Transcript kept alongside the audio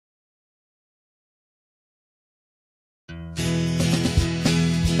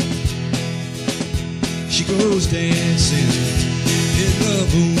She goes dancing in the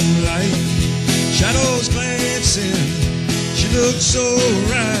moonlight, shadows glancing, she looks so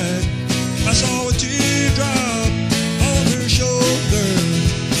right. I saw a teardrop on her shoulder,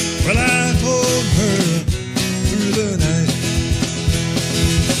 well, I hold her through the night.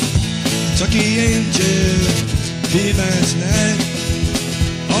 Kentucky angel, be mine tonight.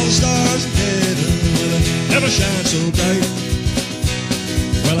 All the stars in heaven will never shine so bright.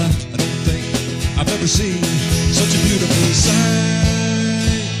 Well, I don't think I've ever seen such a beautiful sight.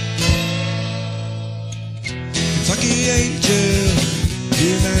 Kentucky angel,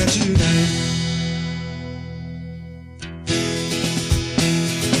 be mine tonight.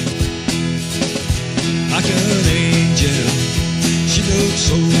 Like an angel, she looked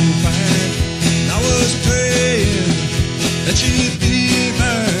so fine. And I was praying that she'd be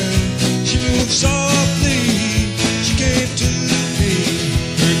mine. She moved softly, she came to me.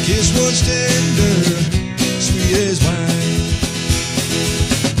 Her kiss was tender, sweet as wine.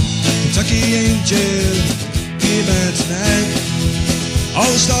 Kentucky angel, be mine tonight.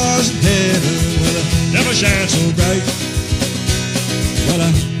 All the stars in heaven will never shine so bright. Well,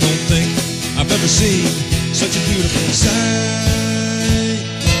 I don't think I've ever seen such a beautiful sight.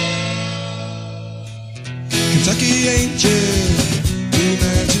 Kentucky angel, be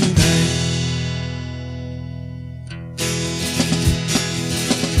mine tonight.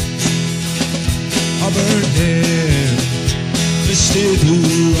 Auburn hair, misty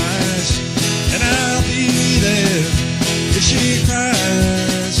blue eyes, and I'll be there if she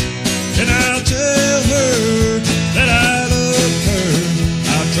cries. And I'll tell her that I love her.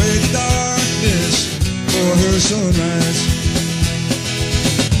 I'll trade the darkness for her sunrise.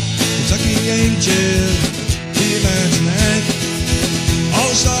 Kentucky angel, be mine tonight. All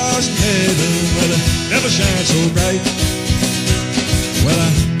the stars in heaven will never shine so bright. Well,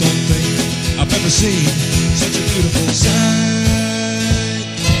 I don't think I've ever seen such a beautiful sight.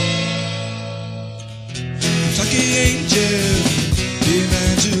 Kentucky angel, be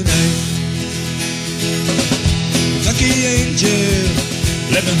mine tonight. Kentucky angel,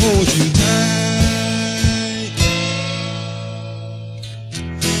 let me hold you